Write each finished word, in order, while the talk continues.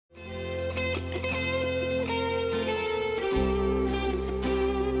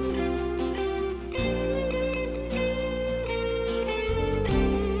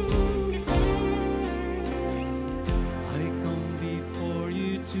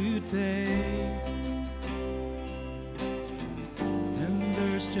today. And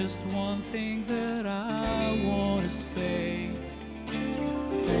there's just one thing that I want to say.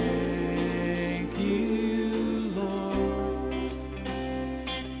 Thank you, Lord.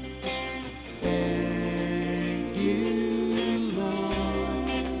 Thank you, Lord,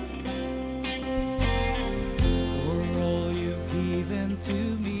 for all you've given to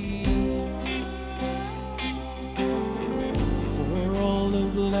me, for all the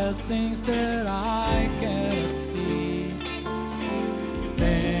blessings that I cannot see.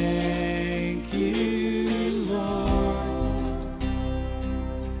 Thank you, Lord.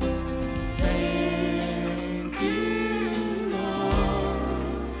 Thank you, Lord.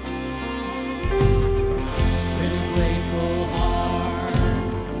 With a grateful heart,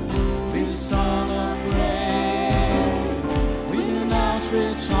 with a song of praise, with an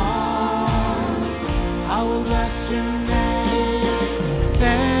outstretched arm, I will bless your name.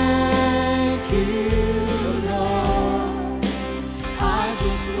 Thank you, Lord. I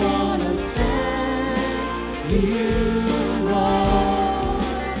just want to thank you, Lord.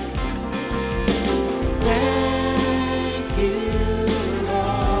 Thank you,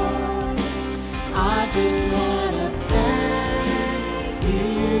 Lord. I just want to thank you,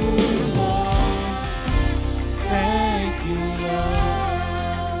 Lord. Thank you, Lord.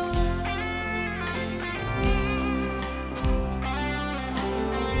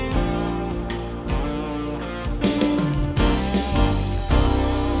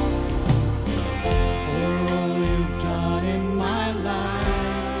 For all you've done in my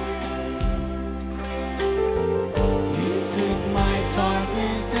life, you took my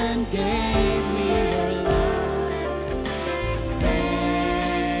darkness and gave me your light.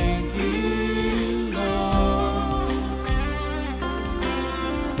 Thank you, Lord.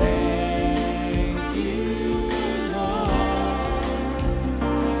 Thank you, Lord.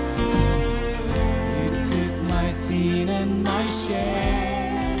 You took my sin and my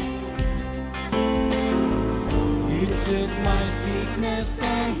shame. You took my sickness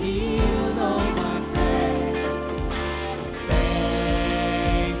and healed all my pain.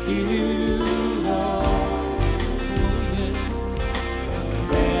 Thank you, Lord.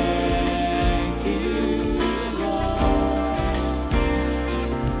 Thank you, Lord.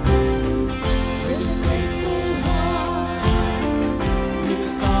 With a grateful heart, with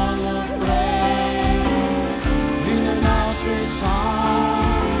a song of praise, with an outstretched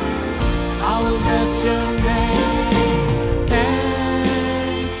arm, I will bless your name.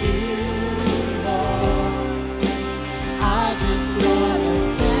 Thank you, Lord. I just want to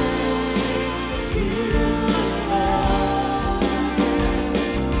thank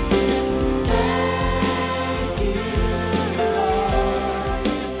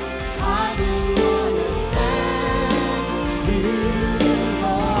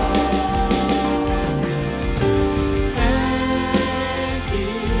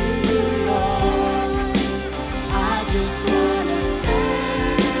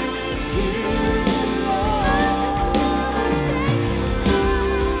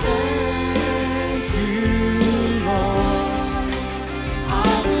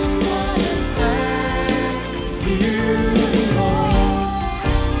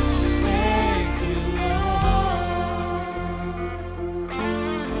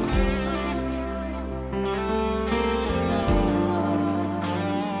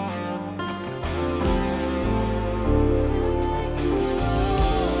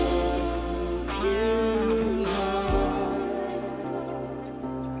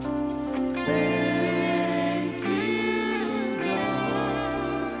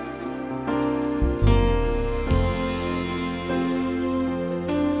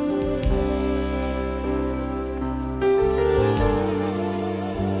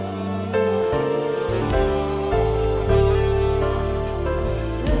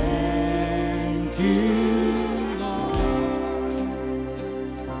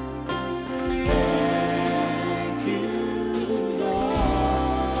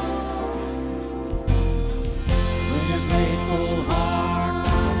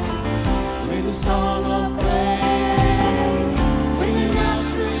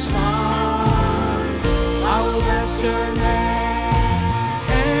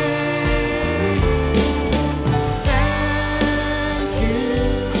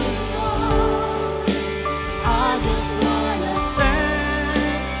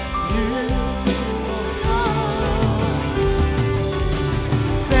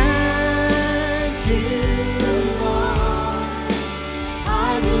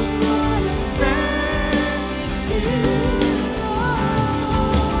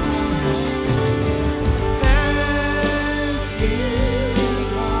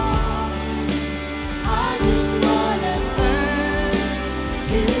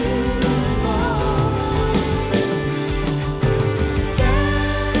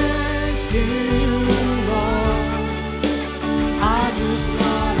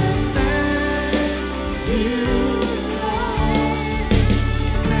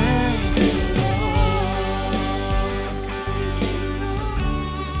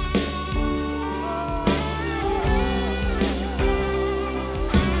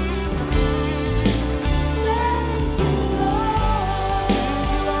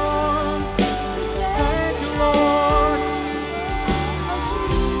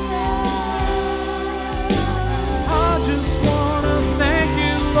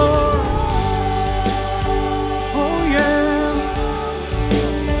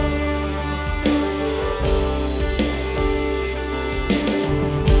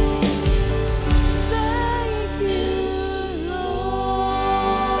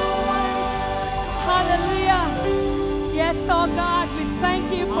oh God. We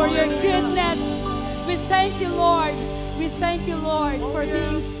thank you for your goodness. We thank you, Lord. We thank you, Lord, for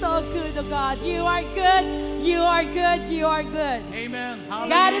being so good, oh God. You are good. You are good. You are good. Amen.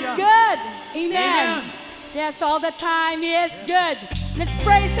 God is good. Amen. Yes, all the time He is good. Let's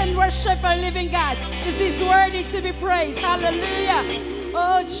praise and worship our living God, because He's worthy to be praised. Hallelujah.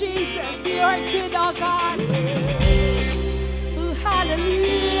 Oh, Jesus, You are good, oh God. Oh,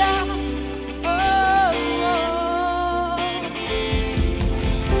 hallelujah. Oh,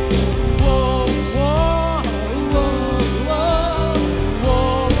 Whoa, whoa, whoa, whoa,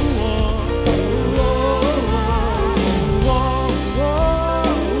 whoa,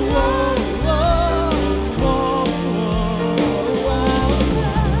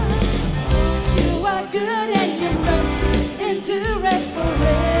 You are good and Your mercy endureth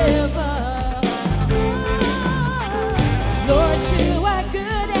forever. Lord, You are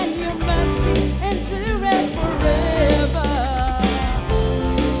good and Your mercy endureth forever.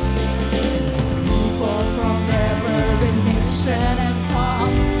 People from every nation and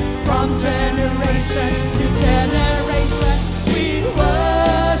tongue, from generation to generation, we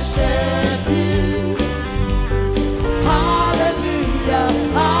worship You. Hallelujah,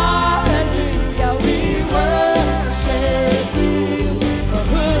 hallelujah, we worship You for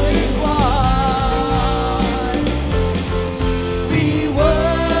who You are. We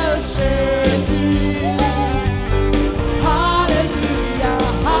worship You. Hallelujah,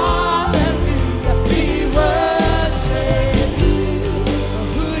 hallelujah, we worship You for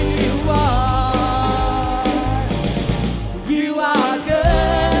who You are. You are good.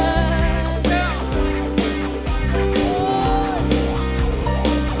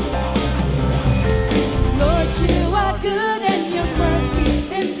 Lord, You are good and Your mercy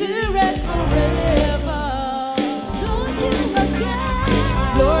endureth forever. Lord, You are good.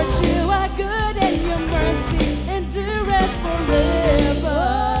 Lord, You are good and Your mercy endureth forever.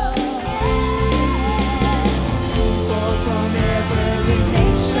 People from every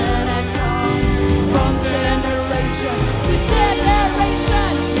nation and tongue, from generation to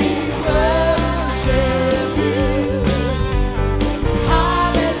generation, we worship You.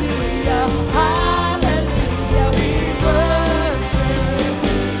 Hallelujah, hallelujah, we worship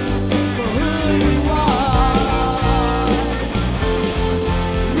You for who You are.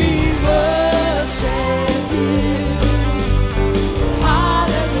 We worship You.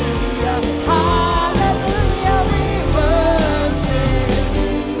 Hallelujah, hallelujah, we worship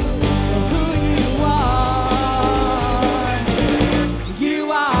You for who You are. You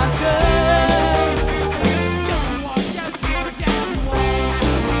are good. yes, you are, yes, you are, yes, you are.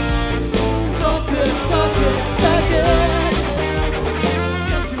 So good, so good, so good.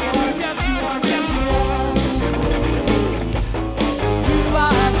 Yes, you are, yes, you are, yes, you are. You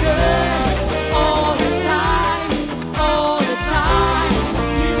are good all the time, all the time.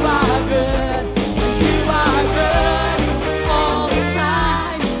 You are good. You are good all the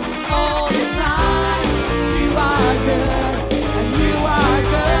time, all the time. You are good, and You are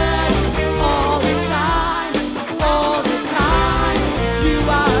good all the time, all the time. You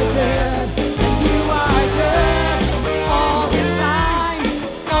are good, and You are good all the time,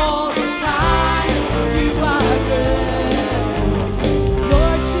 all the time. You are good.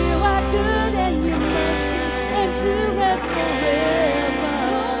 Lord, You are good and Your mercy endureth forever.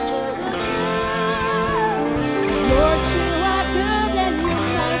 Lord, You are good and Your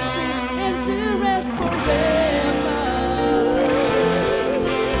mercy endureth forever.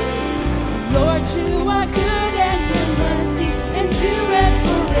 Lord, You are good and Your mercy endureth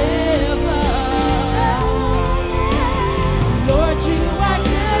forever. Lord, You are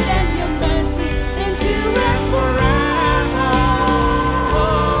good and Your mercy endureth forever.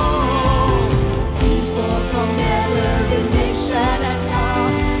 People from every nation and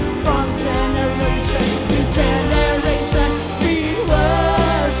tongue, from generation to generation, we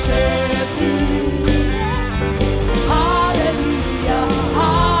worship You. Hallelujah,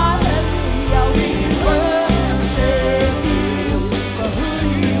 hallelujah, we worship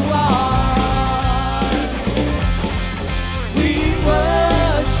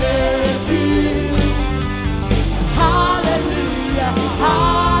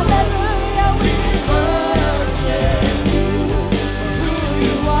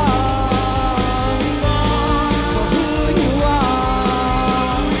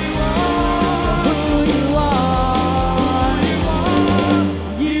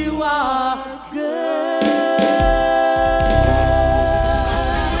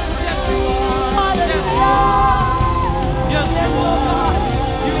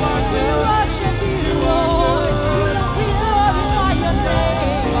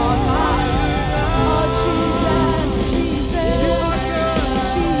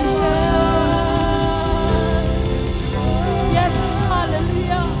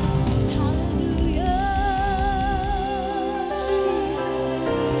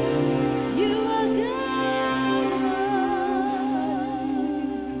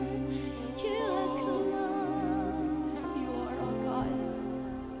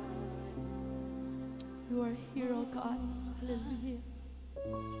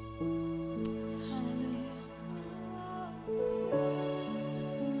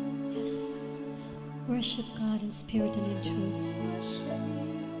worship God in spirit and in truth.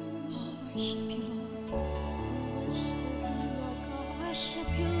 Oh, worship you, Lord. Worship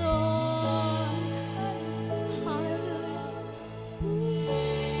you, Lord. Hallelujah.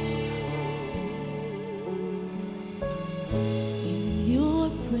 In your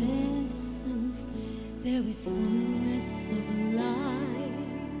presence there is fullness of life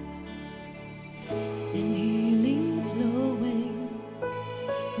and healing flowing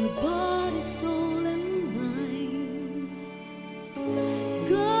for body, soul, and mind.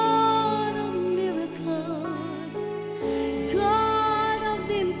 God of miracles, God of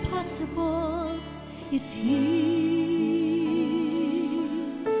the impossible is here.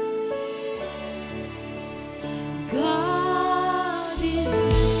 God is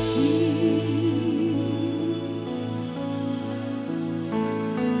here.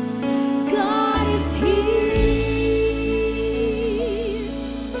 God is here.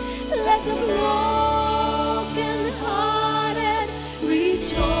 Let the broken hearted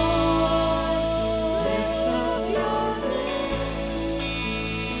rejoice. Lift up your name.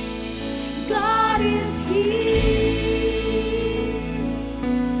 God is here.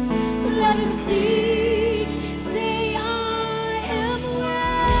 Let us see. Say, I am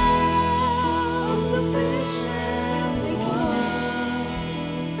well sufficient. Thank you, Lord.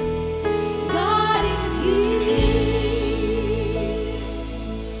 God is here.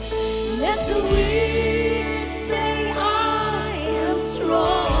 Let the weak say, I am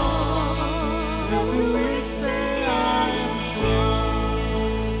strong. Let the weak say, I am strong.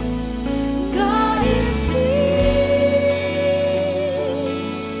 God is here.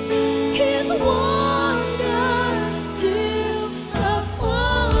 His wonders to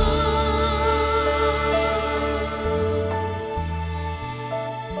perform.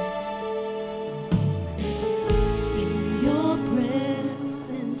 In your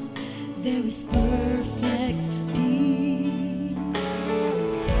presence there is perfect peace.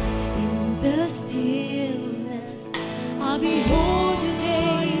 In the stillness I behold your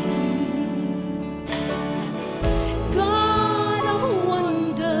deity. God of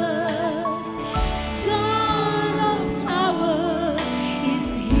wonders, God of power is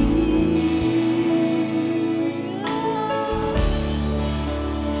here.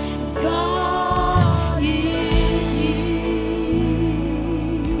 God is here.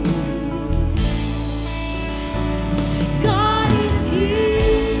 God is here.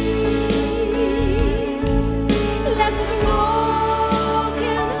 Let the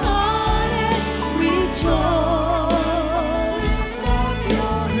broken hearted rejoice. Lift up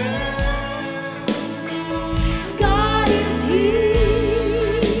your head. God is here.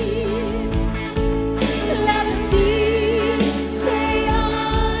 Let us see. Say, I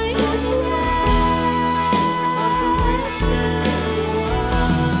am well sufficient.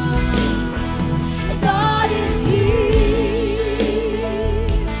 God is here.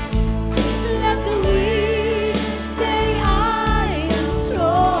 Let the weak say, I am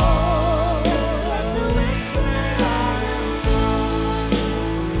strong. Let the weak say, I am strong.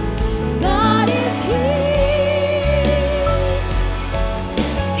 God is here.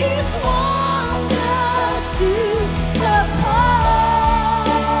 His wonders to perform.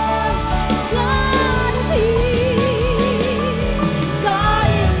 God is here. God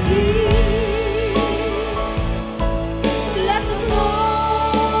is here. Let the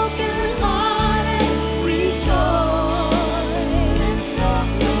broken hearted rejoice. Lift up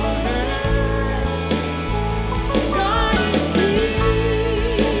your head. God is here.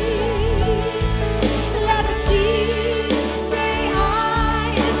 Let us see. Say, I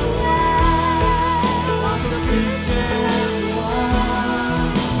am well sufficient.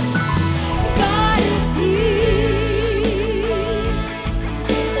 God is here.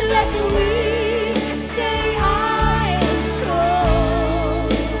 Let the weak say, I am strong.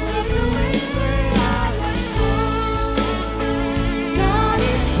 Let the weak say, I am strong. God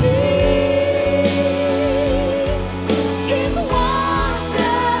is here. His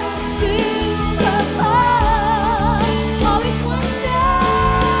wonders to perform. Oh, His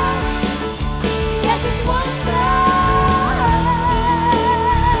wonders. Yes, His wonders.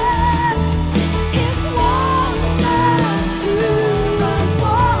 His wonders to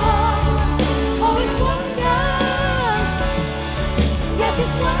perform. Oh, His wonders. Yes,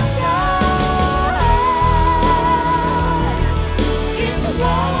 His wonders. His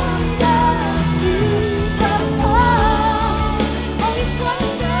wonders to perform. Oh, His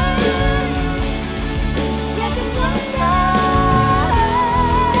wonders. Yes, His wonders.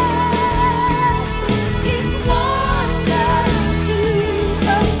 His wonders to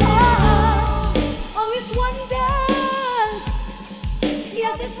perform. Oh, His wonders.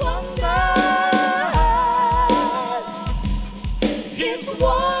 Yes, His wonders.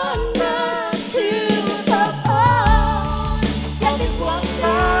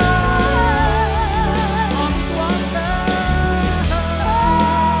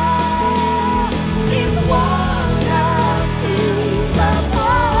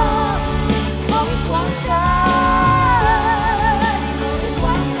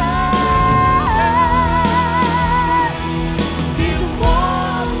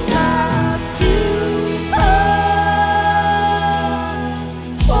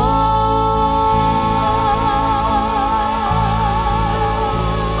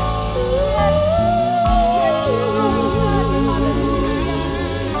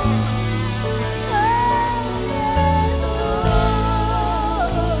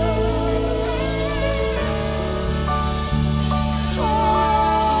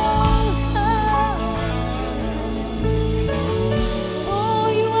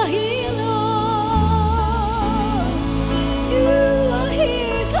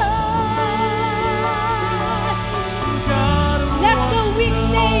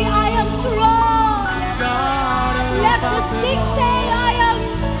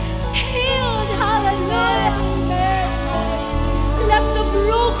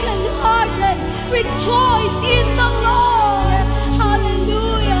 rejoice in the Lord.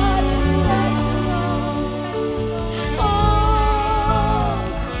 Hallelujah. Oh,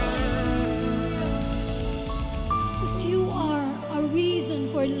 because you are a reason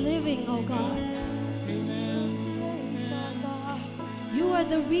for living, oh God. You are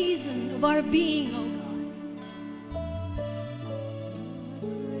the reason of our being, oh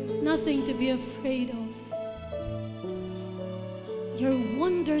God. Nothing to be afraid of. Your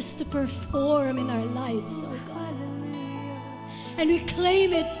wonders to perform in our lives, oh God. And we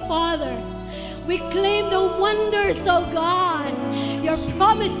claim it, Father. We claim the wonders, oh God. Your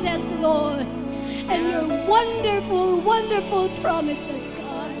promises, Lord. And your wonderful, wonderful promises,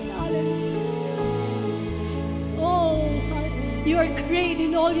 God. Hallelujah. Oh, you are great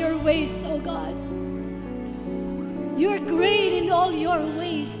in all your ways, oh God. You are great in all your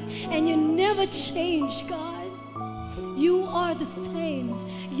ways. And you never change, God. You are the same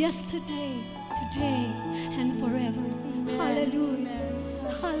yesterday, today, and forever. Hallelujah.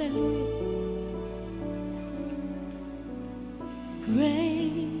 Hallelujah.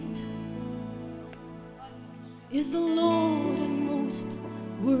 Great is the Lord and most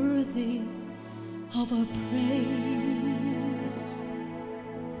worthy of our praise.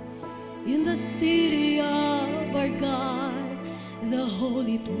 In the city of our God, the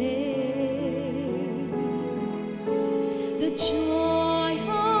holy place. The joy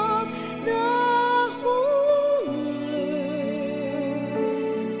of the whole earth.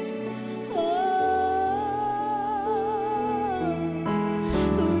 Oh,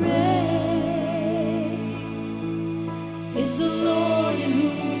 great is the Lord in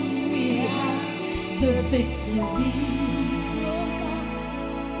whom we have the victory. Oh God,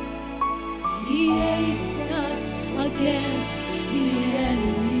 He aids us against the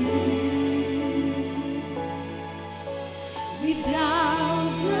enemy. We bow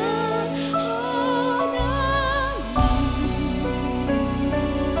down on our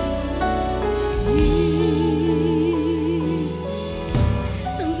knees.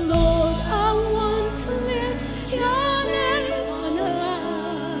 And Lord, I want to lift your name on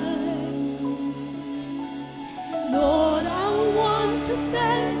high. Lord, I want to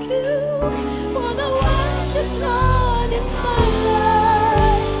thank you for the works you've done in my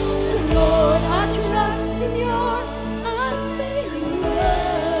life. Lord, I trust in your unfailing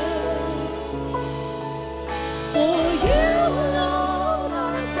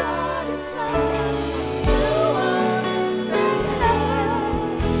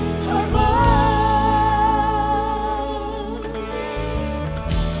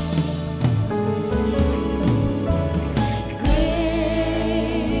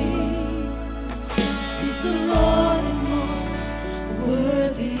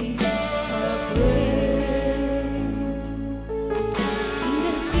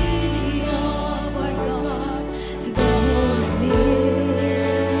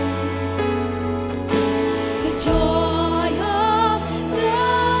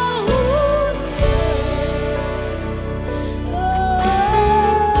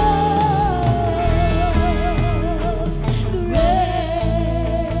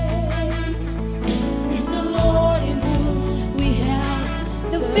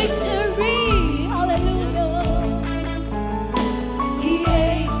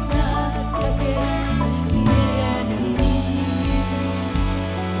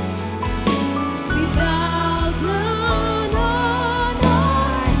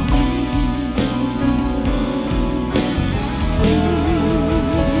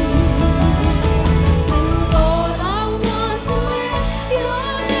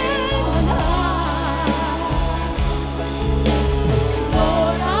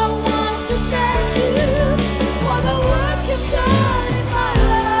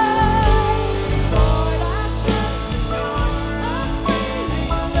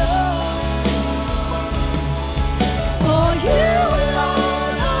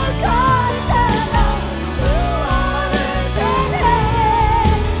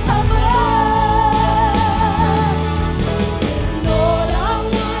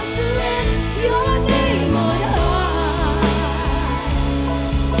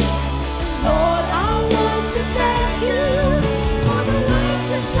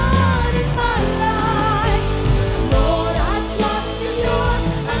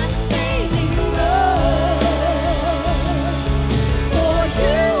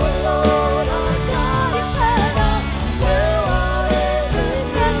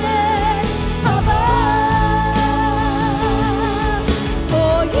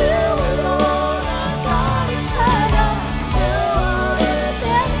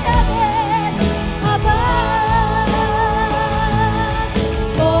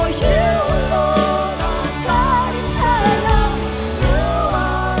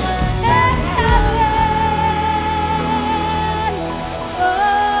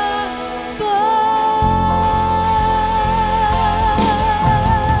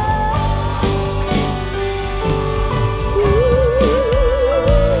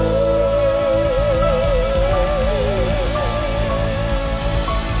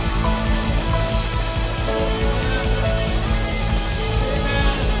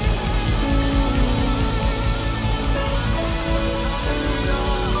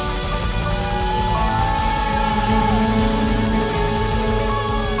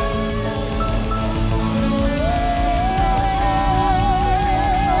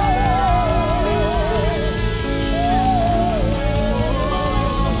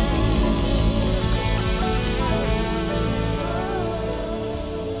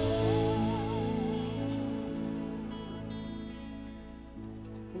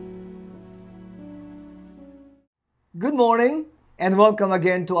Good morning and welcome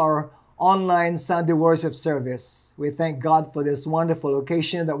again to our online Sunday worship service. We thank God for this wonderful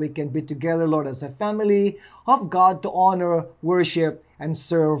occasion that we can be together, Lord, as a family of God to honor, worship, and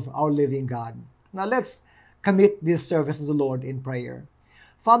serve our living God. Now let's commit this service to the Lord in prayer.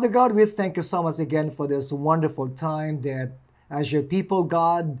 Father God, we thank you so much again for this wonderful time that as your people,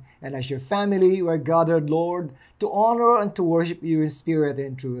 God, and as your family, we are gathered, Lord, to honor and to worship you in spirit and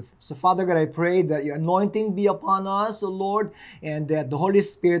in truth. So, Father God, I pray that your anointing be upon us, O Lord, and that the Holy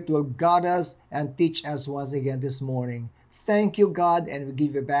Spirit will guide us and teach us once again this morning. Thank you, God, and we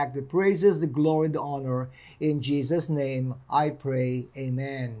give you back the praises, the glory, the honor. In Jesus' name, I pray.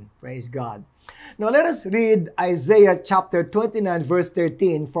 Amen. Praise God. Now, let us read Isaiah chapter 29, verse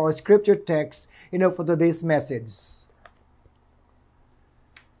 13 for our scripture text, for today's message.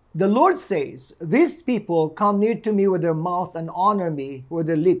 The Lord says, "These people come near to me with their mouth and honor me with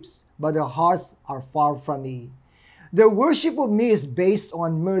their lips, but their hearts are far from me. Their worship of me is based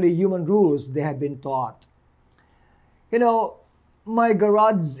on merely human rules they have been taught." My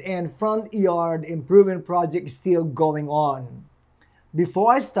garage and front yard improvement project is still going on.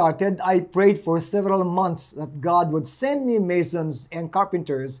 Before I started, I prayed for several months that God would send me masons and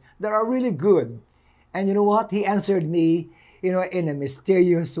carpenters that are really good. And you know what? He answered me in a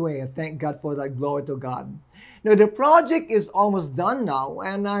mysterious way. Thank God for that. Glory to God. Now, the project is almost done now,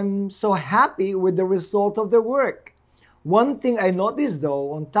 and I'm so happy with the result of the work. One thing I noticed,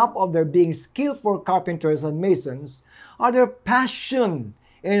 though, on top of their being skillful carpenters and masons, are their passion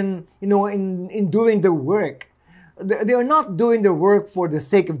in doing the work. They are not doing the work for the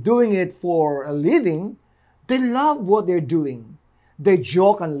sake of doing it for a living. They love what they're doing. They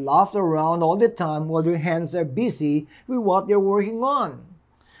joke and laugh around all the time while their hands are busy with what they're working on.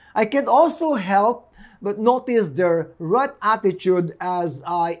 I can also help but notice their right attitude as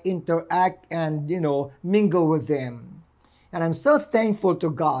I interact and, mingle with them. And I'm so thankful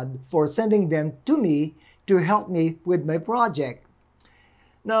to God for sending them to me to help me with my project.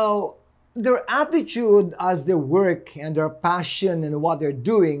 Now, their attitude as they work and their passion in what they're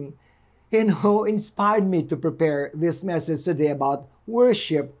doing, inspired me to prepare this message today about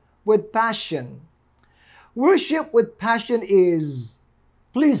worship with passion. Worship with passion is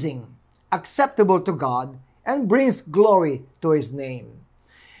pleasing, acceptable to God, and brings glory to His name.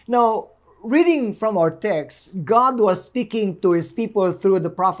 Now, reading from our text, God was speaking to His people through the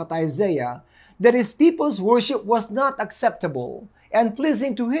prophet Isaiah that His people's worship was not acceptable and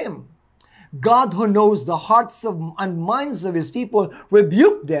pleasing to Him. God, who knows the hearts and minds of His people,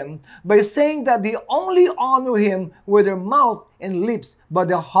 rebuked them by saying that they only honor Him with their mouth and lips, but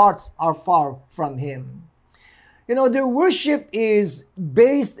their hearts are far from Him. Their worship is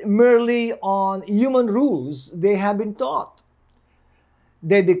based merely on human rules they have been taught.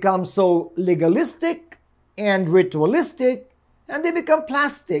 They become so legalistic and ritualistic, and they become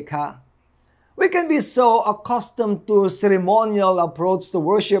plastic, We can be so accustomed to ceremonial approach to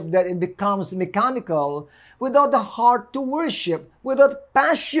worship that it becomes mechanical without the heart to worship, without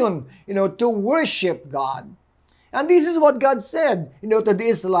passion, to worship God. And this is what God said, to the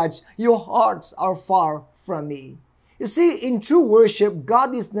Israelites, "Your hearts are far from me." You see, in true worship,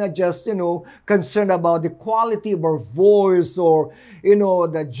 God is not just, concerned about the quality of our voice or,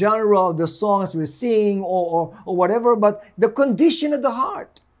 the genre of the songs we sing or whatever, but the condition of the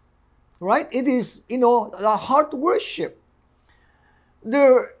heart. Right? It is, a heart worship.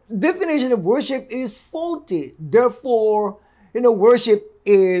 The definition of worship is faulty. Therefore, worship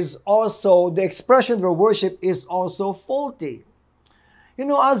is also, the expression for worship is also faulty.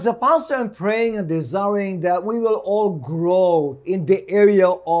 As a pastor, I'm praying and desiring that we will all grow in the area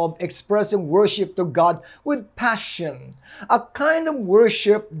of expressing worship to God with passion. A kind of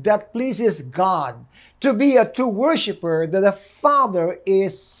worship that pleases God. To be a true worshiper that the Father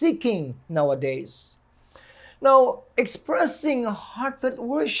is seeking nowadays. Now, expressing heartfelt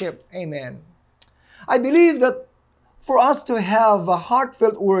worship, amen. I believe that for us to have a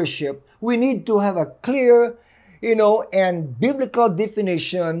heartfelt worship, we need to have a clear, and biblical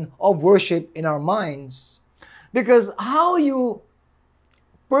definition of worship in our minds. Because how you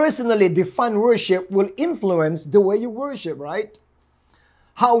personally define worship will influence the way you worship, right?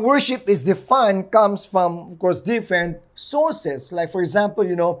 How worship is defined comes from, of course, different sources. Like, for example,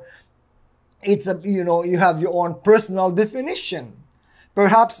 you have your own personal definition.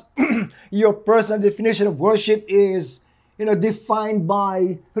 Perhaps your personal definition of worship is, defined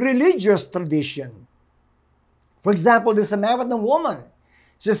by religious tradition. For example, the Samaritan woman,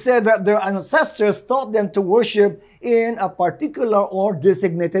 she said that their ancestors taught them to worship in a particular or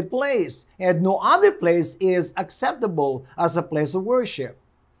designated place, and no other place is acceptable as a place of worship.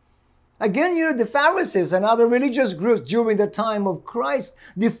 Again, the Pharisees and other religious groups during the time of Christ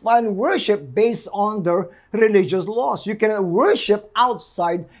defined worship based on their religious laws. You cannot worship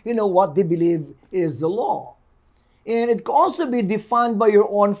outside, what they believe is the law. And it can also be defined by your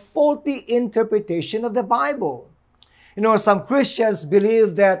own faulty interpretation of the Bible. Some Christians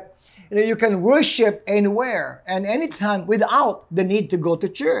believe that you can worship anywhere and anytime without the need to go to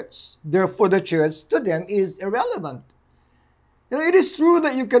church. Therefore, the church to them is irrelevant. It is true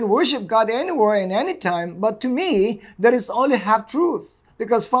that you can worship God anywhere and anytime, but to me, that is only half truth.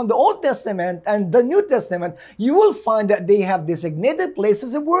 Because from the Old Testament and the New Testament, you will find that they have designated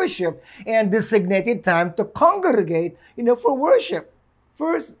places of worship and designated time to congregate, for worship.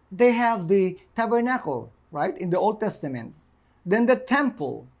 First, they have the tabernacle, right, in the Old Testament. Then the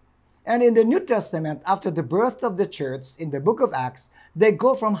temple. And in the New Testament, after the birth of the church in the book of Acts, they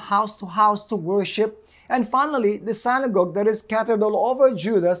go from house to worship. And finally, the synagogue that is scattered all over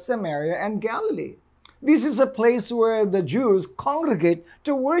Judah, Samaria, and Galilee. This is a place where the Jews congregate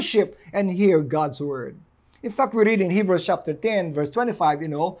to worship and hear God's word. In fact, we read in Hebrews chapter 10, verse 25,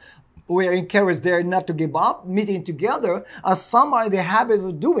 we are encouraged there not to give up meeting together as some are in the habit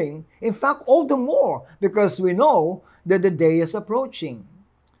of doing. In fact, all the more because we know that the day is approaching.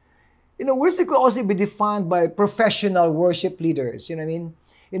 Worship could also be defined by professional worship leaders,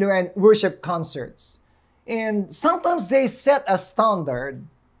 and worship concerts. And sometimes they set a standard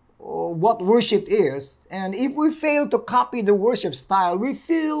what worship is. And if we fail to copy the worship style, we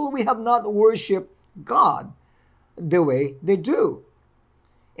feel we have not worshiped God the way they do.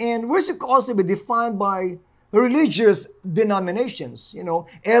 And worship can also be defined by religious denominations.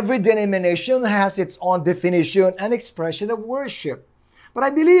 Every denomination has its own definition and expression of worship. But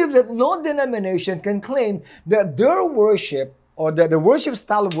I believe that no denomination can claim that their worship or the worship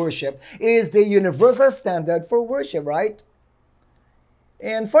style of worship is the universal standard for worship, right?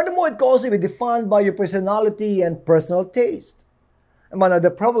 And furthermore, it can also be defined by your personality and personal taste. And one of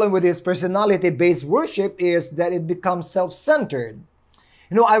the problem with this personality-based worship is that it becomes self-centered.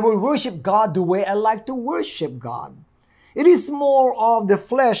 I will worship God the way I like to worship God. It is more of the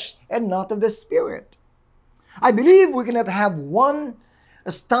flesh and not of the spirit. I believe we cannot have one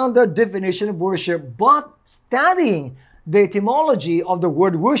standard definition of worship, but studying the etymology of the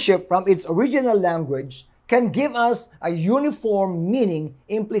word worship from its original language can give us a uniform meaning,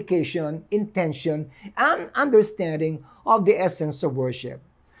 implication, intention, and understanding of the essence of worship.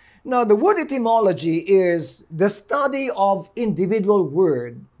 Now, the word etymology is the study of individual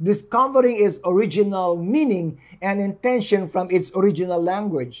word, discovering its original meaning and intention from its original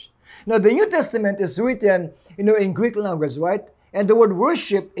language. Now, the New Testament is written, in Greek language, right? And the word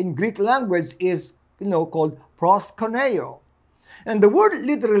worship in Greek language is, called proskuneo. And the word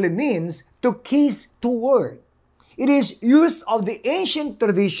literally means to kiss toward. It is use of the ancient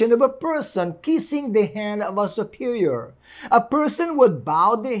tradition of a person kissing the hand of a superior. A person would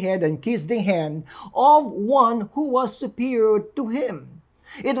bow the head and kiss the hand of one who was superior to him.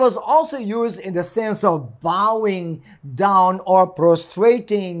 It was also used in the sense of bowing down or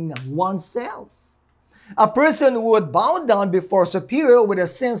prostrating oneself. A person would bow down before superior with a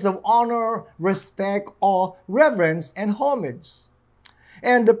sense of honor, respect, or reverence and homage.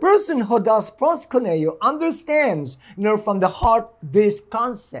 And the person who does proskuneo understands, from the heart this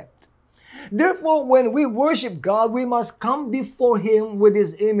concept. Therefore, when we worship God, we must come before Him with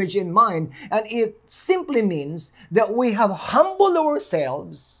His image in mind. And it simply means that we have humbled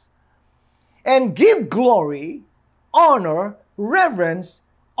ourselves and give glory, honor, reverence,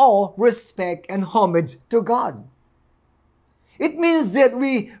 or respect and homage to God. It means that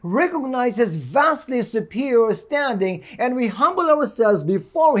we recognize His vastly superior standing and we humble ourselves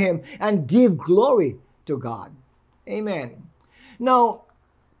before Him and give glory to God. Amen. Now,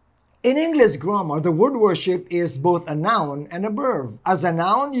 in English grammar, the word worship is both a noun and a verb. As a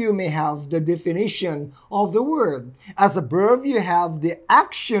noun, you may have the definition of the word. As a verb, you have the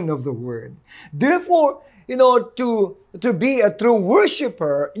action of the word. Therefore, to be a true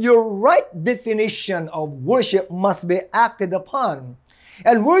worshiper, your right definition of worship must be acted upon.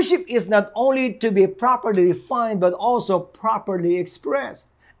 And worship is not only to be properly defined, but also properly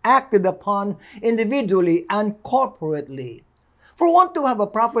expressed, acted upon individually and corporately. For one to have a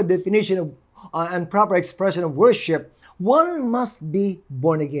proper definition of, and proper expression of worship, one must be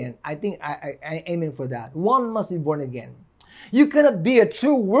born again. I think I aim for that. One must be born again. You cannot be a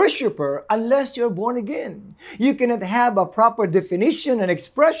true worshiper unless you're born again. You cannot have a proper definition and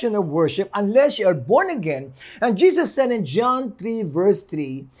expression of worship unless you are born again. And Jesus said in John 3 verse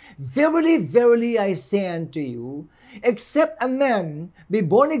 3, "Verily, verily, I say unto you, except a man be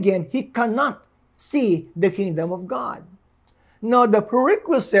born again, he cannot see the kingdom of God." Now, the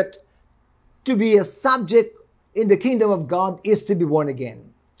prerequisite to be a subject in the kingdom of God is to be born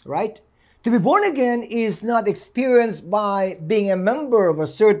again, right? To be born again is not experienced by being a member of a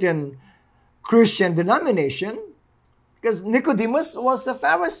certain Christian denomination, because Nicodemus was a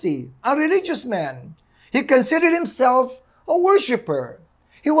Pharisee, a religious man. He considered himself a worshiper.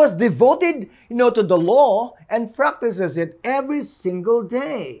 He was devoted, to the law and practices it every single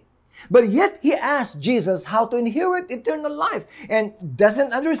day. But yet he asked Jesus how to inherit eternal life and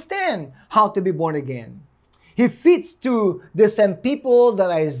doesn't understand how to be born again. He fits to the same people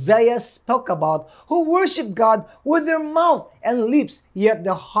that Isaiah spoke about, who worship God with their mouth and lips, yet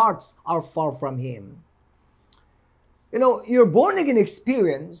their hearts are far from Him. Your born again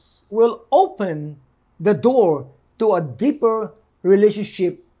experience will open the door to a deeper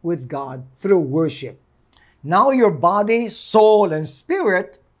relationship with God through worship. Now your body, soul, and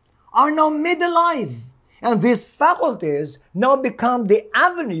spirit are now made alive. And these faculties now become the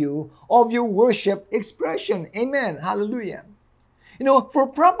avenue of your worship expression. Amen. Hallelujah.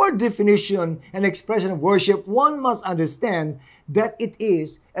 For proper definition and expression of worship, one must understand that it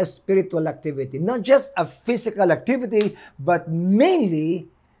is a spiritual activity. Not just a physical activity, but mainly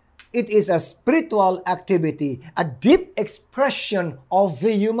it is a spiritual activity, a deep expression of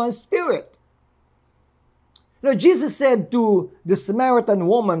the human spirit. Jesus said to the Samaritan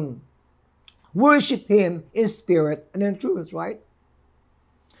woman, worship Him in spirit and in truth, right?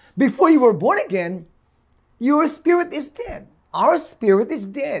 Before you were born again, your spirit is dead. Our spirit is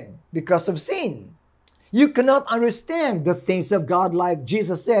dead because of sin. You cannot understand the things of God, like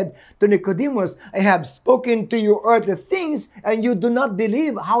Jesus said to Nicodemus, I have spoken to you earthly things and you do not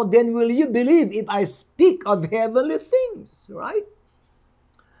believe. How then will you believe if I speak of heavenly things, right?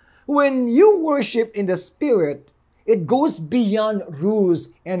 When you worship in the spirit, it goes beyond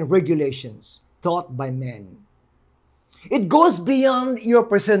rules and regulations taught by men. It goes beyond your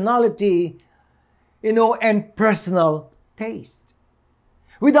personality, and personal taste.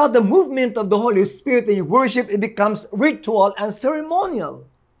 Without the movement of the Holy Spirit in your worship, it becomes ritual and ceremonial.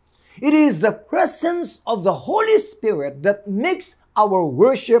 It is the presence of the Holy Spirit that makes our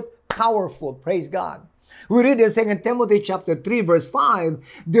worship powerful. Praise God. We read in 2 Timothy chapter 3 verse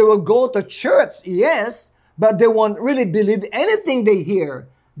 5, they will go to church, yes, but they won't really believe anything they hear.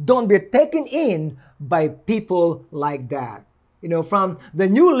 Don't be taken in by people like that. From the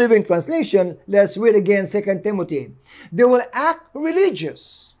New Living Translation, let's read again 2 Timothy. They will act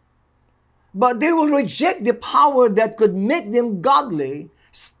religious, but they will reject the power that could make them godly.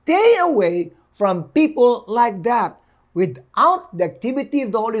 Stay away from people like that. Without the activity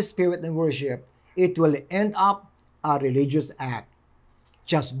of the Holy Spirit and worship, it will end up a religious act.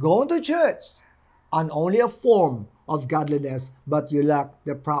 Just go to church and only a form of godliness, but you lack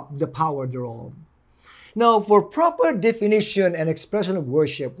the power thereof. Now, for proper definition and expression of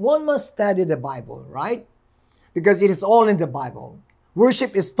worship, one must study the Bible, right? Because it is all in the Bible.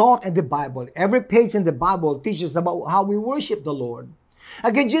 Worship is taught in the Bible. Every page in the Bible teaches about how we worship the Lord.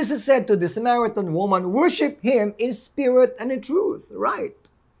 Again, Jesus said to the Samaritan woman, worship Him in spirit and in truth, right?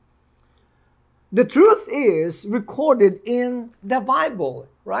 The truth is recorded in the Bible,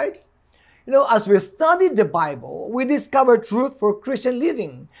 right? As we study the Bible, we discover truth for Christian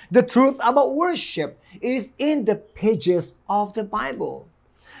living. The truth about worship is in the pages of the Bible.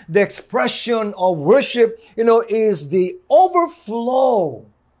 The expression of worship, is the overflow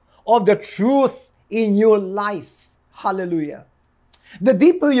of the truth in your life. Hallelujah. The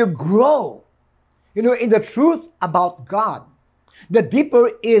deeper you grow, in the truth about God, the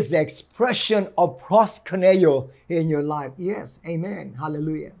deeper is the expression of proskuneo in your life. Yes, amen.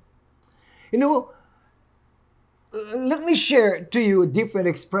 Hallelujah. Let me share to you a different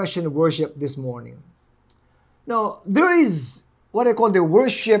expression of worship this morning. Now, there is what I call the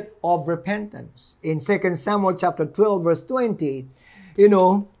worship of repentance. In 2 Samuel chapter 12, verse 20,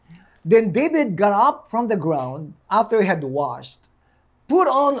 then David got up from the ground after he had washed, put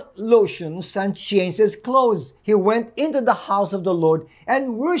on lotions and changed his clothes. He went into the house of the Lord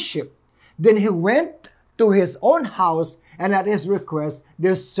and worshiped. Then he went to his own house, and at his request,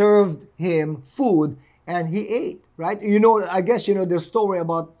 they served him food, and he ate, right? I guess the story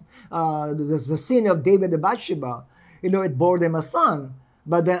about the sin of David and Bathsheba. It bore them a son,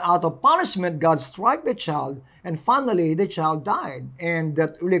 but then out of punishment, God struck the child, and finally the child died, and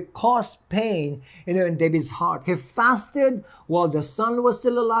that really caused pain, in David's heart. He fasted while the son was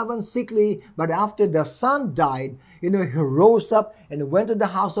still alive and sickly, but after the son died, he rose up and went to the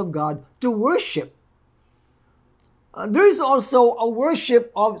house of God to worship. There is also a worship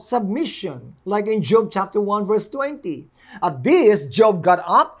of submission, like in Job chapter 1 verse 20. At this, Job got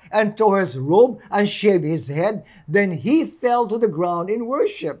up and tore his robe and shaved his head. Then he fell to the ground in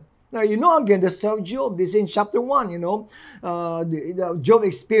worship. Now, you know again the story of Job. This is in chapter 1, Job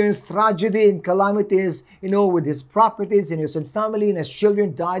experienced tragedy and calamities, with his properties and his own family, and his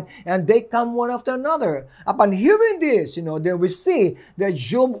children died, and they come one after another. Upon hearing this, then we see that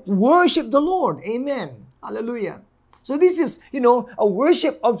Job worshiped the Lord. Amen. Hallelujah. So this is, a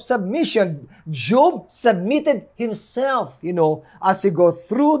worship of submission. Job submitted himself, as he go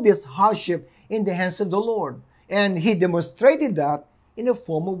through this hardship in the hands of the Lord. And he demonstrated that in a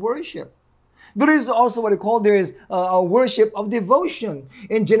form of worship. There is also what there is a worship of devotion.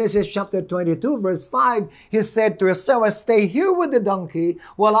 In Genesis chapter 22, verse 5, he said to his servant, "Stay here with the donkey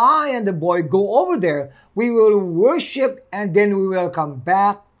while I and the boy go over there. We will worship and then we will come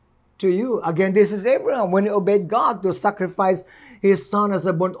back to you." Again, this is Abraham when he obeyed God to sacrifice his son as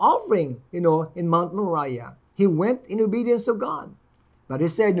a burnt offering, in Mount Moriah. He went in obedience to God. But he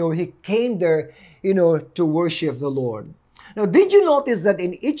said, he came there, to worship the Lord. Now, did you notice that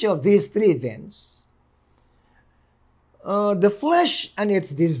in each of these three events, the flesh and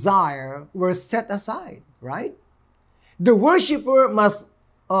its desire were set aside, right? The worshiper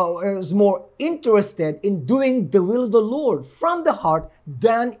is more interested in doing the will of the Lord from the heart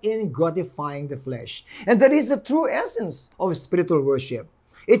than in gratifying the flesh. And that is the true essence of spiritual worship.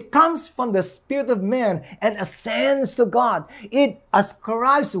 It comes from the spirit of man and ascends to God. It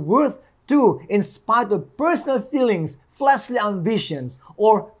ascribes worth to in spite of personal feelings, fleshly ambitions,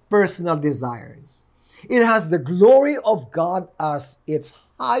 or personal desires. It has the glory of God as its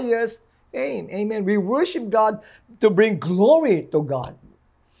highest aim. Amen. We worship God to bring glory to God.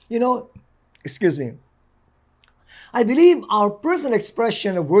 I believe our personal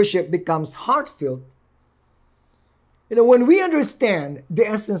expression of worship becomes heartfelt when we understand the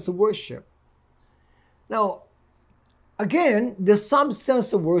essence of worship. Now, again, the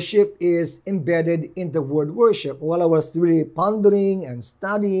substance of worship is embedded in the word worship. While I was really pondering and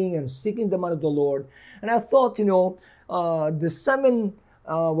studying and seeking the mind of the Lord, and I thought, the seven,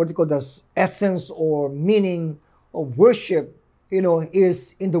 the essence or meaning of worship,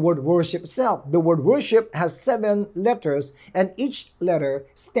 is in the word worship itself. The word worship has 7 letters, and each letter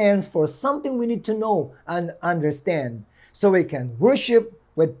stands for something we need to know and understand, so we can worship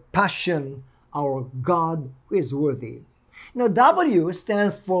with passion our God who is worthy. Now, W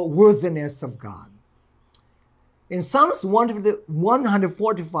stands for worthiness of God. In Psalms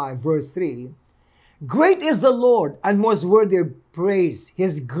 145, verse 3, "Great is the Lord and most worthy of praise.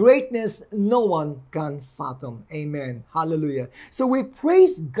 His greatness no one can fathom." Amen. Hallelujah. So we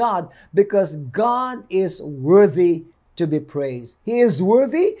praise God because God is worthy to be praised. He is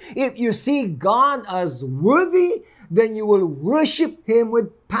worthy. If you see God as worthy, then you will worship Him with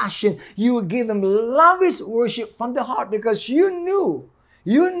passion. You will give Him lavish worship from the heart because you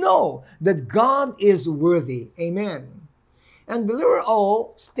know that God is worthy. Amen. And the letter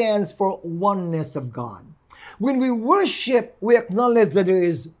O stands for oneness of God. When we worship, we acknowledge that there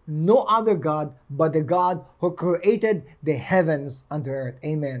is no other God but the God who created the heavens and the earth.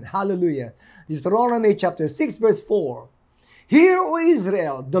 Amen. Hallelujah. Deuteronomy chapter 6 verse 4. "Hear, O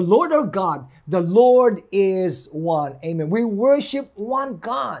Israel, the Lord our God, the Lord is one." Amen. We worship one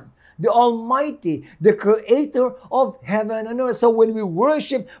God, the Almighty, the Creator of heaven and earth. So when we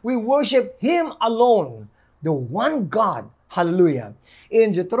worship Him alone, the one God. Hallelujah.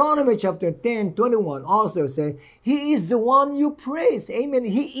 In Deuteronomy chapter 10:21 also say, He is the one you praise. Amen.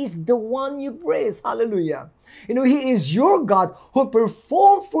 He is the one you praise. Hallelujah. He is your God who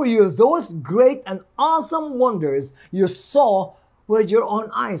performed for you those great and awesome wonders you saw with your own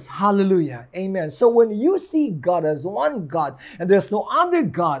eyes. Hallelujah. Amen. So when you see God as one God and there's no other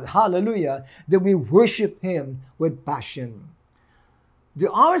God, hallelujah, then we worship Him with passion. The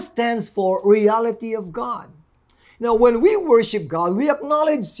R stands for reality of God. Now, when we worship God, we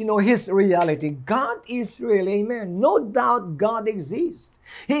acknowledge, His reality. God is real. Amen. No doubt God exists.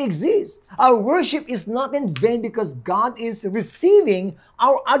 He exists. Our worship is not in vain because God is receiving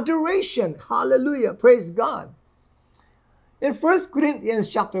our adoration. Hallelujah. Praise God. In 1 Corinthians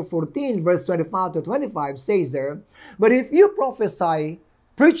chapter 14, verse 25 to 25 says there, "But if you prophesy,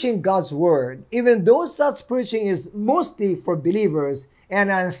 preaching God's word, even though such preaching is mostly for believers, and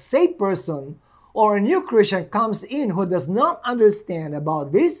an unsaved person or a new Christian comes in who does not understand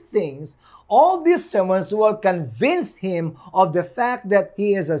about these things, all these sermons will convince him of the fact that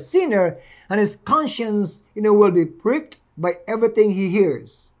he is a sinner, and his conscience, will be pricked by everything he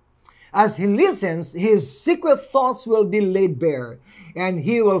hears. As he listens, his secret thoughts will be laid bare, and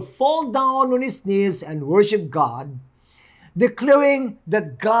he will fall down on his knees and worship God, declaring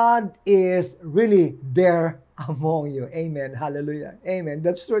that God is really there among you. Amen. Hallelujah. Amen.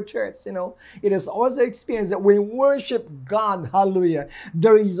 That's true, church. It is also experienced that we worship God. Hallelujah.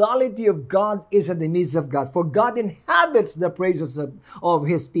 The reality of God is in the midst of God. For God inhabits the praises of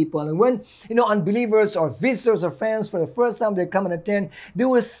His people. And when, unbelievers or visitors or friends for the first time they come and attend, they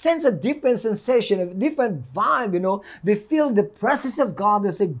will sense a different sensation, a different vibe. They feel the presence of God.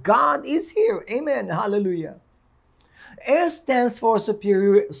 They say, God is here. Amen. Hallelujah. S stands for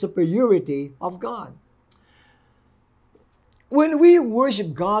superiority of God. When we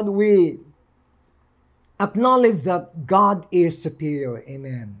worship God, we acknowledge that God is superior.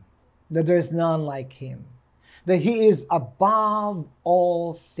 Amen. That there is none like Him. That He is above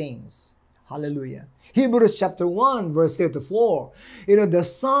all things. Hallelujah. Hebrews chapter 1, verse 3 to 4. The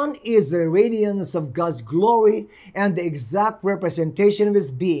Son is the radiance of God's glory and the exact representation of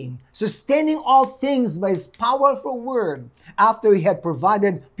His being, sustaining all things by His powerful word. After He had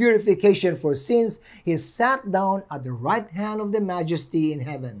provided purification for sins, He sat down at the right hand of the Majesty in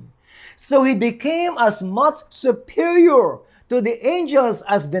heaven. So He became as much superior to the angels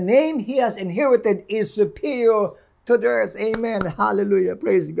as the name He has inherited is superior to theirs. Amen. Hallelujah.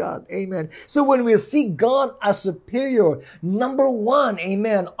 Praise God. Amen. So when we see God as superior, number one,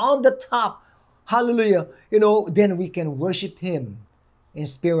 amen, on the top, hallelujah, then we can worship Him in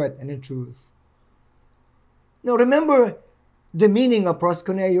spirit and in truth. Now remember the meaning of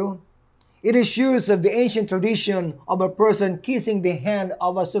proskuneo. It is used of the ancient tradition of a person kissing the hand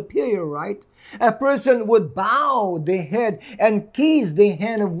of a superior, right? A person would bow the head and kiss the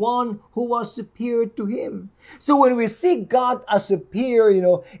hand of one who was superior to him. So when we see God as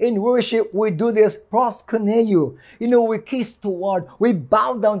superior, in worship, we do this proskuneo. We kiss toward, we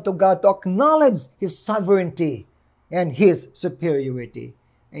bow down to God to acknowledge His sovereignty and His superiority.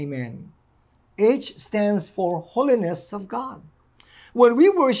 Amen. H stands for holiness of God. When we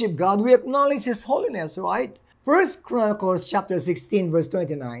worship God, we acknowledge His holiness, right? 1 Chronicles chapter 16, verse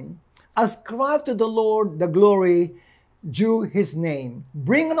 29. Ascribe to the Lord the glory due His name.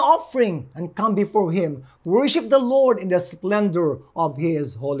 Bring an offering and come before Him. Worship the Lord in the splendor of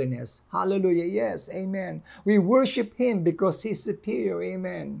His holiness. Hallelujah. Yes. Amen. We worship Him because He's superior.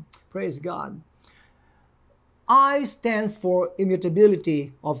 Amen. Praise God. I stands for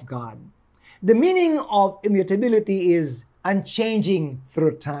immutability of God. The meaning of immutability is unchanging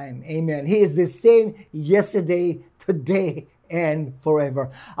through time. Amen. He is the same yesterday, today, and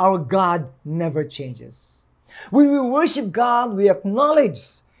forever. Our God never changes. When we worship God, we acknowledge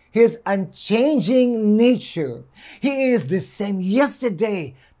His unchanging nature. He is the same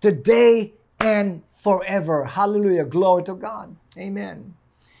yesterday, today, and forever. Hallelujah. Glory to God. Amen.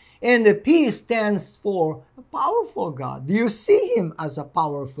 And the P stands for a powerful God. Do you see Him as a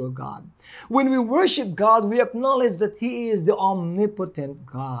powerful God? When we worship God, we acknowledge that He is the omnipotent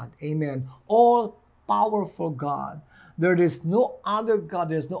God. Amen. All-powerful God. There is no other God.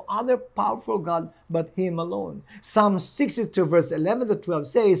 There is no other powerful God but Him alone. Psalm 62 verse 11 to 12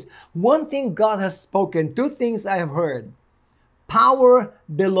 says, one thing God has spoken, two things I have heard. Power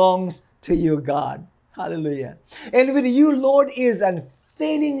belongs to you, God. Hallelujah. And with you, Lord, is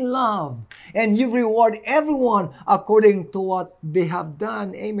unfailing love, and you reward everyone according to what they have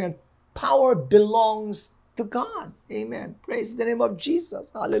done. Amen. Power belongs to God. Amen. Praise the name of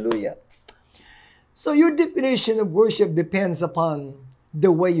Jesus. Hallelujah. So your definition of worship depends upon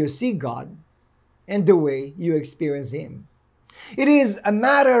the way you see God and the way you experience Him. It is a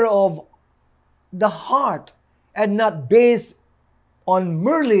matter of the heart and not based on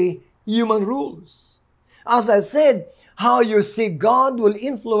merely human rules. As I said, how you see God will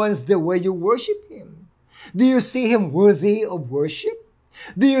influence the way you worship Him. Do you see Him worthy of worship?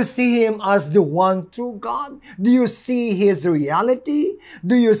 Do you see Him as the one true God? Do you see His reality?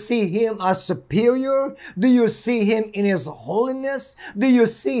 Do you see Him as superior? Do you see Him in His holiness? Do you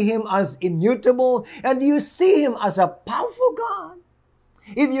see Him as immutable? And do you see Him as a powerful God?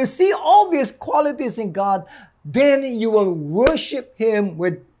 If you see all these qualities in God, then you will worship Him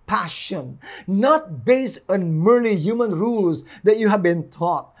with passion, not based on merely human rules that you have been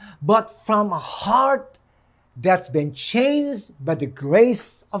taught, but from a heart that's been changed by the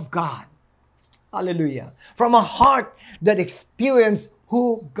grace of God. Hallelujah. From a heart that experienced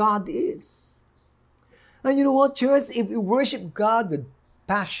who God is. And you know what, church? If we worship God with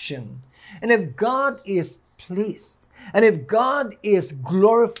passion, and if God is pleased, and if God is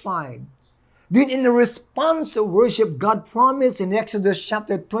glorified, then in the response to worship, God promised in Exodus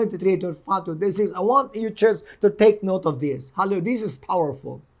chapter 23 to 5 this is, I want you, church, to take note of this. Hallelujah. This is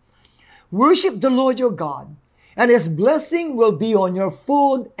powerful. Worship the Lord your God, and His blessing will be on your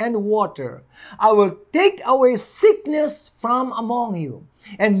food and water. I will take away sickness from among you,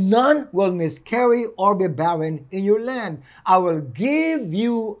 and none will miscarry or be barren in your land. I will give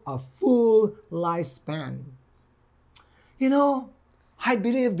you a full lifespan. You know, I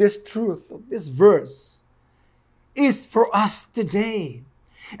believe this truth, this verse, is for us today.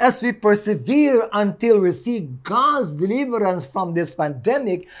 As we persevere until we see God's deliverance from this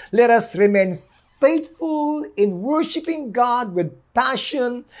pandemic, let us remain faithful in worshiping God with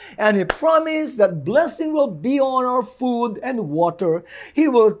passion, and He promised that blessing will be on our food and water. He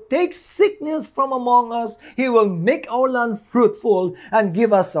will take sickness from among us. He will make our land fruitful and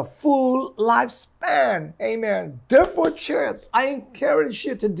give us a full lifespan. Amen. Therefore, church, I encourage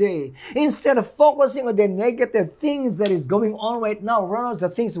you today, instead of focusing on the negative things that is going on right now around us, the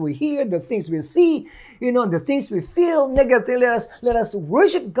things we hear, the things we see, the things we feel negatively, let us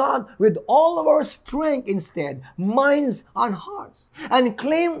worship God with all of our strength instead, minds and hearts, and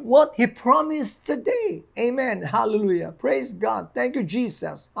claim what He promised today. Amen. Hallelujah. Praise God. Thank you,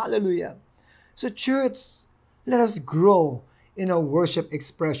 Jesus. Hallelujah. So, church, let us grow in our worship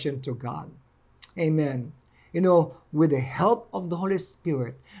expression to God. Amen. With the help of the Holy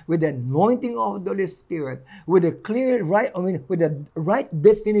Spirit, with the anointing of the Holy Spirit, with the with the right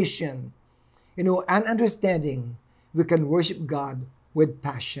definition, and understanding, we can worship God with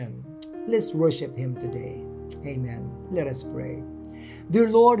passion. Let's worship Him today. Amen. Let us pray. Dear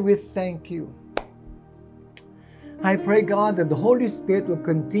Lord, we thank You. I pray, God, that the Holy Spirit will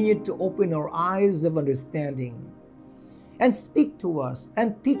continue to open our eyes of understanding and speak to us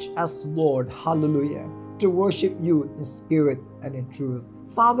and teach us, Lord, hallelujah, to worship You in spirit and in truth.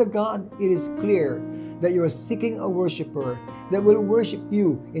 Father God, it is clear that You are seeking a worshiper that will worship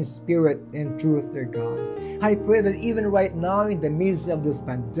You in spirit and truth, dear God. I pray that even right now, in the midst of this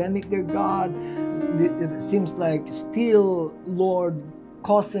pandemic, dear God, it seems like still, Lord,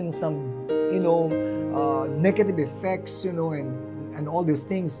 causing some, negative effects, and all these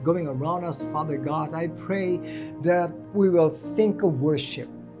things going around us, Father God. I pray that we will think of worship,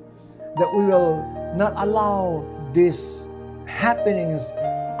 that we will not allow these happenings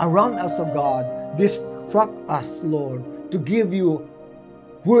around us, oh God, distract us, Lord, to give You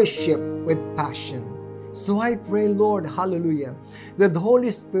worship with passion. So I pray, Lord, hallelujah, that the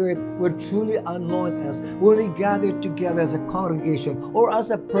Holy Spirit will truly anoint us when we gather together as a congregation or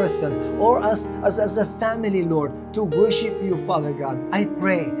as a person or as a family, Lord, to worship You, Father God. I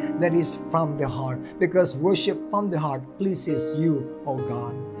pray that is from the heart, because worship from the heart pleases You, oh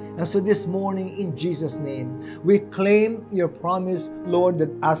God. And so this morning, in Jesus' name, we claim Your promise, Lord,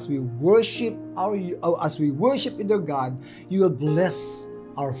 that as we worship with our God, You will bless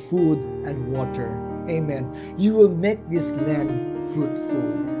our food and water. Amen. You will make this land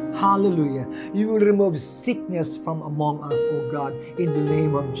fruitful. Hallelujah. You will remove sickness from among us, oh God, in the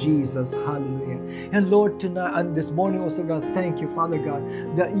name of Jesus. Hallelujah. And Lord, tonight and this morning also, God, thank You, Father God,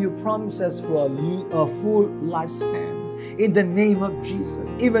 that You promise us for a full lifespan. In the name of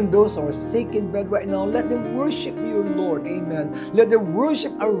Jesus, even those who are sick in bed right now, let them worship You, Lord. Amen. Let their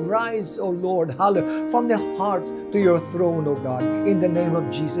worship arise, oh Lord, hallelujah, from their hearts to Your throne, oh God, in the name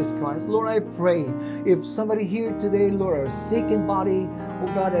of Jesus Christ. Lord, I pray, if somebody here today, Lord, are sick in body,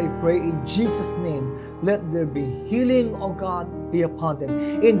 oh God, I pray in Jesus' name, let there be healing, oh God, be upon them.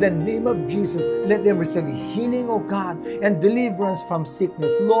 In the name of Jesus, let them receive healing, oh God, and deliverance from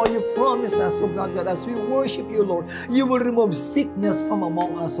sickness. Lord, You promise us, oh God, that as we worship You, Lord, You will remove sickness from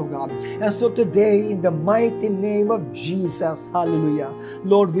among us, oh God. And so today, in the mighty name of Jesus, hallelujah,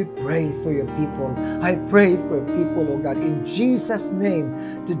 Lord, we pray for Your people. I pray for Your people, oh God, in Jesus'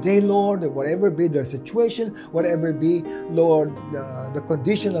 name. Today, Lord, whatever be their situation, whatever be, Lord, the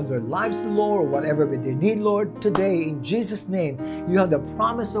condition of their lives, Lord, whatever be their need, Lord, today, in Jesus' name, You have the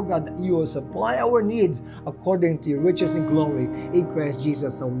promise, oh God, that You will supply our needs according to Your riches and glory in Christ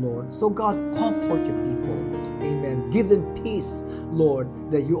Jesus, oh Lord. So God, comfort Your people. Amen. Give them peace, Lord,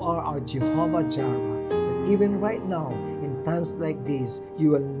 that You are our Jehovah Jireh, that even right now, in times like these,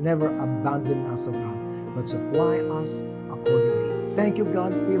 You will never abandon us, oh God, but supply us accordingly. Thank You,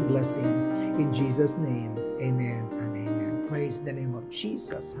 God, for Your blessing. In Jesus' name, amen and amen. Praise the name of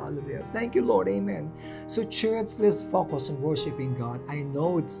Jesus. Hallelujah. Thank You, Lord. Amen. So, church, let's focus on worshiping God. I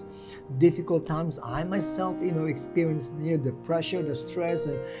know it's difficult times. I myself, experience the pressure, the stress,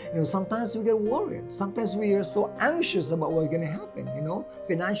 and sometimes we get worried. Sometimes we are so anxious about what's going to happen,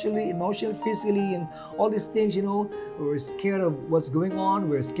 financially, emotionally, physically, and all these things, we're scared of what's going on.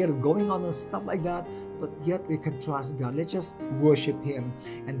 We're scared of going on and stuff like that. But yet we can trust God. Let's just worship Him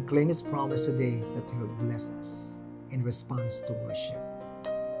and claim His promise today that He will bless us in response to worship.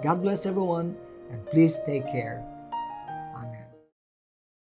 God bless everyone, and please take care.